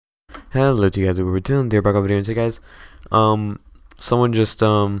Hello to you guys, we're doing the back over here today, guys. Someone just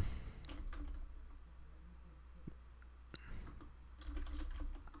someone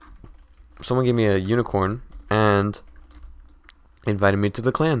gave me a unicorn and invited me to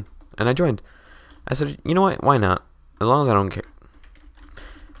the clan, and I joined. I said, you know what, why not? As long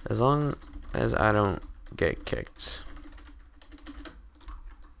as I don't get kicked.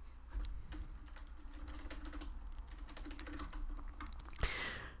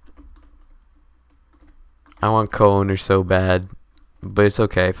 I want co-owner so bad, but it's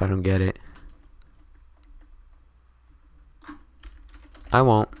okay if I don't get it. I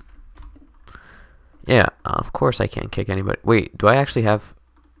won't. Yeah, of course I can't kick anybody. Wait, do I actually have...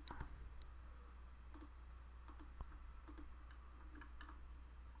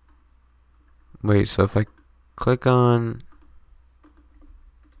 Wait, so if I click on...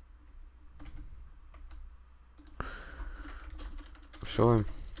 Sure.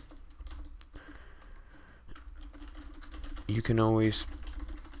 You can always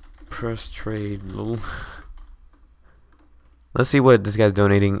press trade, lol. Let's see what this guy's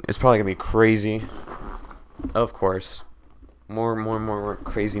donating. It's probably gonna be crazy. Of course. More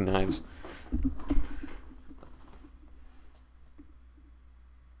crazy knives.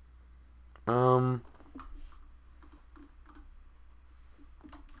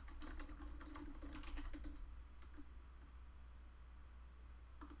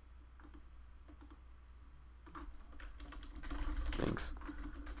 Thanks.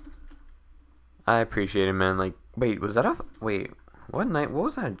 I appreciate it, man. Like, wait, was that a... Wait, what knife? What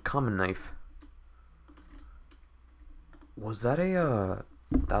was that common knife? Was that a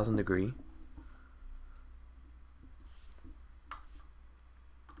 1000 degree?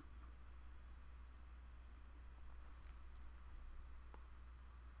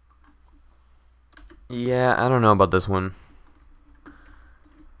 Yeah, I don't know about this one.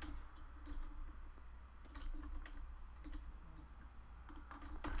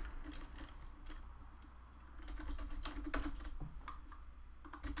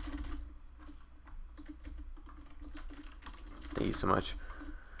 Thank you so much.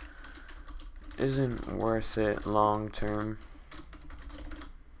 Isn't worth it long term.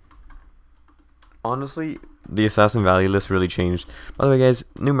 Honestly, the Assassin Value list really changed. By the way, guys,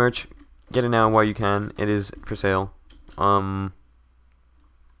 new merch. Get it now while you can. It is for sale. By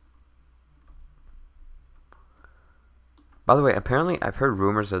the way, apparently I've heard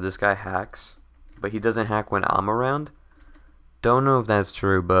rumors that this guy hacks, but he doesn't hack when I'm around. Don't know if that's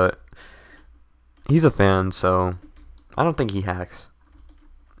true, but he's a fan, so I don't think he hacks.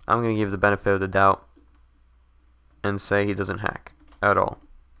 I'm gonna give the benefit of the doubt and say he doesn't hack at all.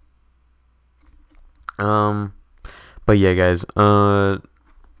 But yeah, guys,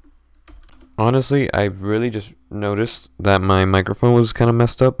 honestly, I really just noticed that my microphone was kind of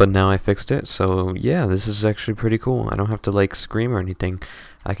messed up, but now I fixed it. So yeah, this is actually pretty cool. I don't have to like scream or anything.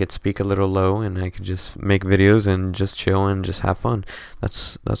 I could speak a little low, and I could just make videos and just chill and just have fun.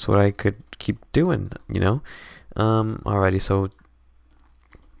 That's what I could keep doing, you know. Alrighty, so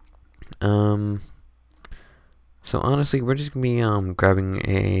honestly, we're just gonna be grabbing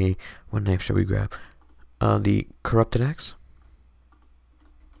a... What knife should we grab? The corrupted axe.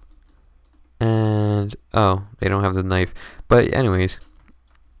 And oh, they don't have the knife. But anyways,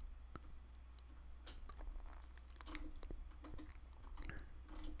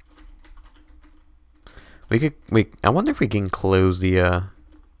 we could wait. I wonder if we can close the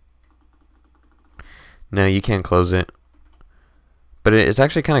No, you can't close it. But it's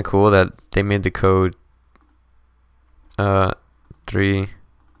actually kind of cool that they made the code 3.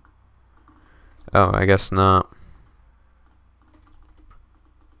 Oh, I guess not.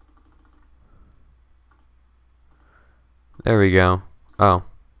 There we go. Oh,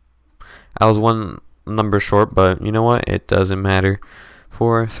 I was one number short, but you know what? It doesn't matter.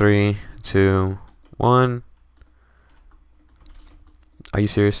 4, 3, 2, 1. Are you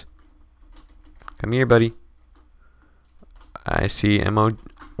serious? Come here, buddy. I see MO.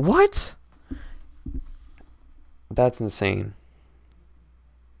 What? That's insane.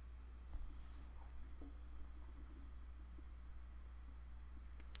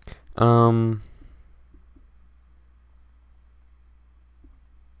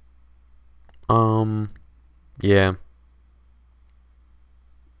 Yeah.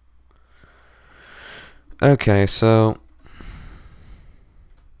 Okay, so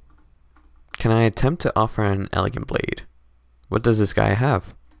can I attempt to offer an elegant blade? What does this guy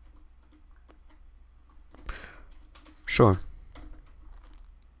have? Sure.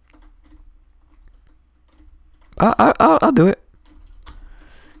 I'll do it.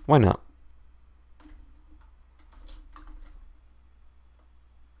 Why not?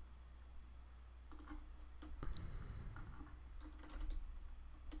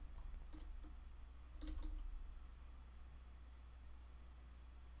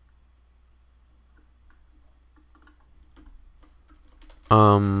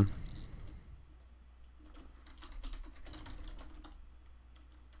 Um.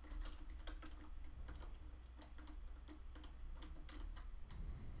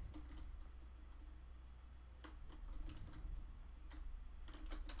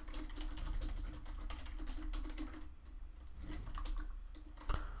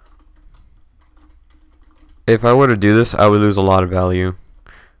 If I were to do this, I would lose a lot of value.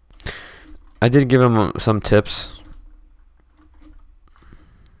 I did give him some tips.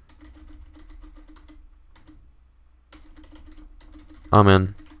 Oh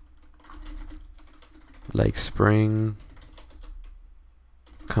man. Like spring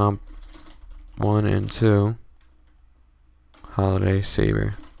comp 1 and 2. Holiday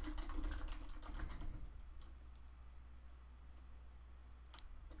saver.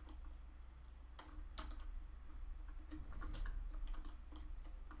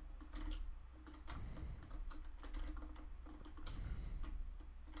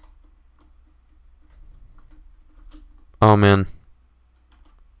 Oh man.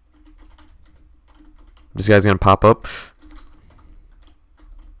 This guy's gonna pop up.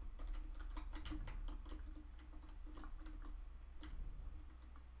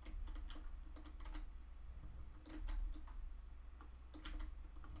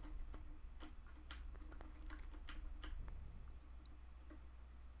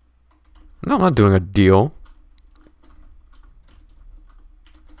 No, I'm not doing a deal.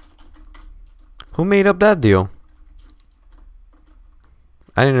 Who made up that deal?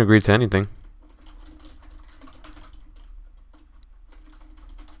 I didn't agree to anything.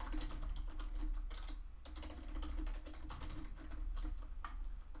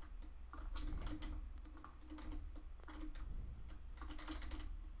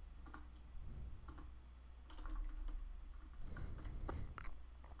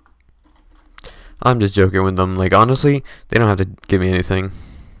 I'm just joking with them. Like, honestly, they don't have to give me anything.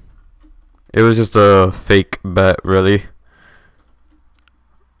 It was just a fake bet, really.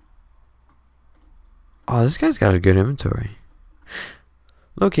 Oh, this guy's got a good inventory.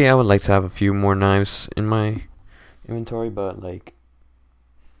 Okay, I would like to have a few more knives in my inventory, but like...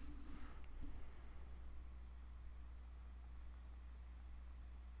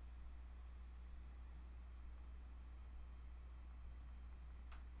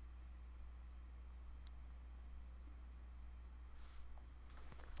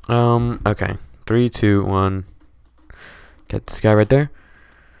 okay. 3, 2, 1. Get this guy right there.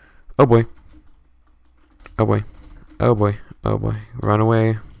 Oh boy. Oh boy. Oh boy. Oh boy. Run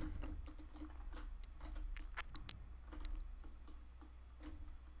away. I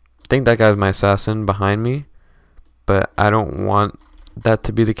think that guy's my assassin behind me, but I don't want that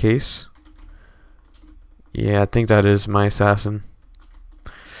to be the case. Yeah, I think that is my assassin.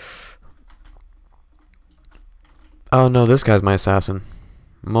 Oh no, this guy's my assassin.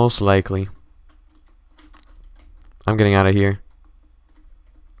 Most likely. I'm getting out of here.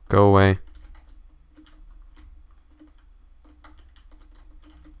 Go away.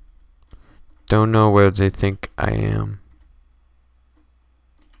 Don't know where they think I am.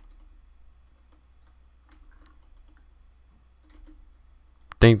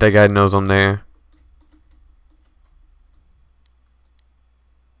 Think that guy knows I'm there.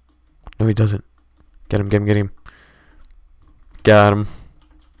 No, he doesn't. Get him, get him, get him. Got him.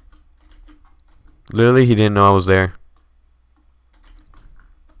 Literally, he didn't know I was there.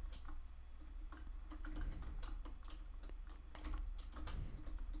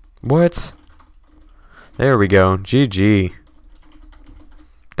 What? There we go. GG.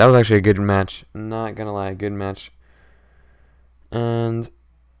 That was actually a good match. Not gonna lie, good match. And...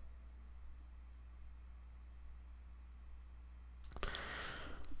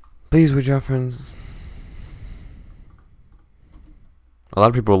 please withdraw friends. A lot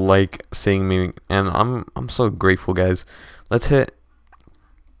of people like seeing me, and I'm so grateful, guys. Let's hit.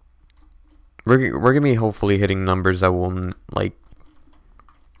 We're gonna be hopefully hitting numbers that will like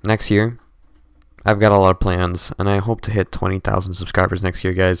next year. I've got a lot of plans, and I hope to hit 20,000 subscribers next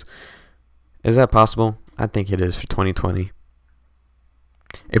year, guys. Is that possible? I think it is for 2020.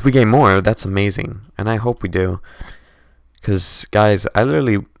 If we gain more, that's amazing, and I hope we do. Cause guys, I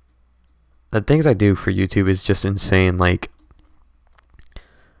literally, the things I do for YouTube is just insane. Like,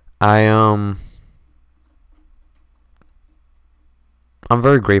 I'm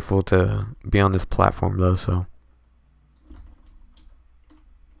very grateful to be on this platform though, so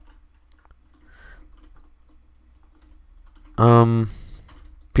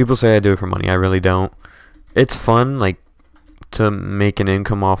people say I do it for money. I really don't. It's fun, like, to make an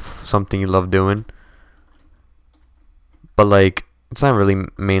income off something you love doing, but like, it's not really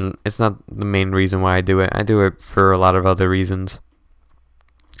it's not the main reason why I do it. I do it for a lot of other reasons.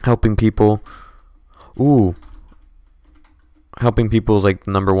 helping people. Ooh, helping people is like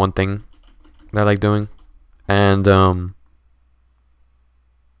the number one thing that I like doing, and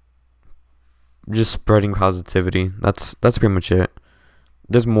just spreading positivity. That's pretty much it.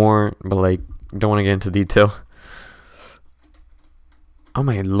 There's more, but like don't want to get into detail. Oh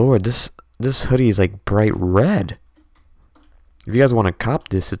my lord, this hoodie is like bright red. If you guys want to cop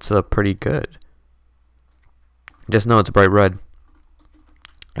this, it's pretty good. Just know it's bright red.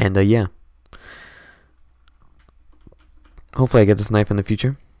 And yeah. Hopefully I get this knife in the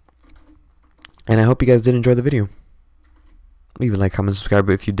future. And I hope you guys did enjoy the video. Leave a like, comment, subscribe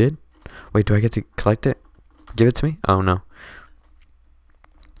if you did. Wait, do I get to collect it? Give it to me? Oh no.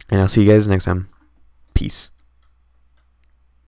 And I'll see you guys next time. Peace.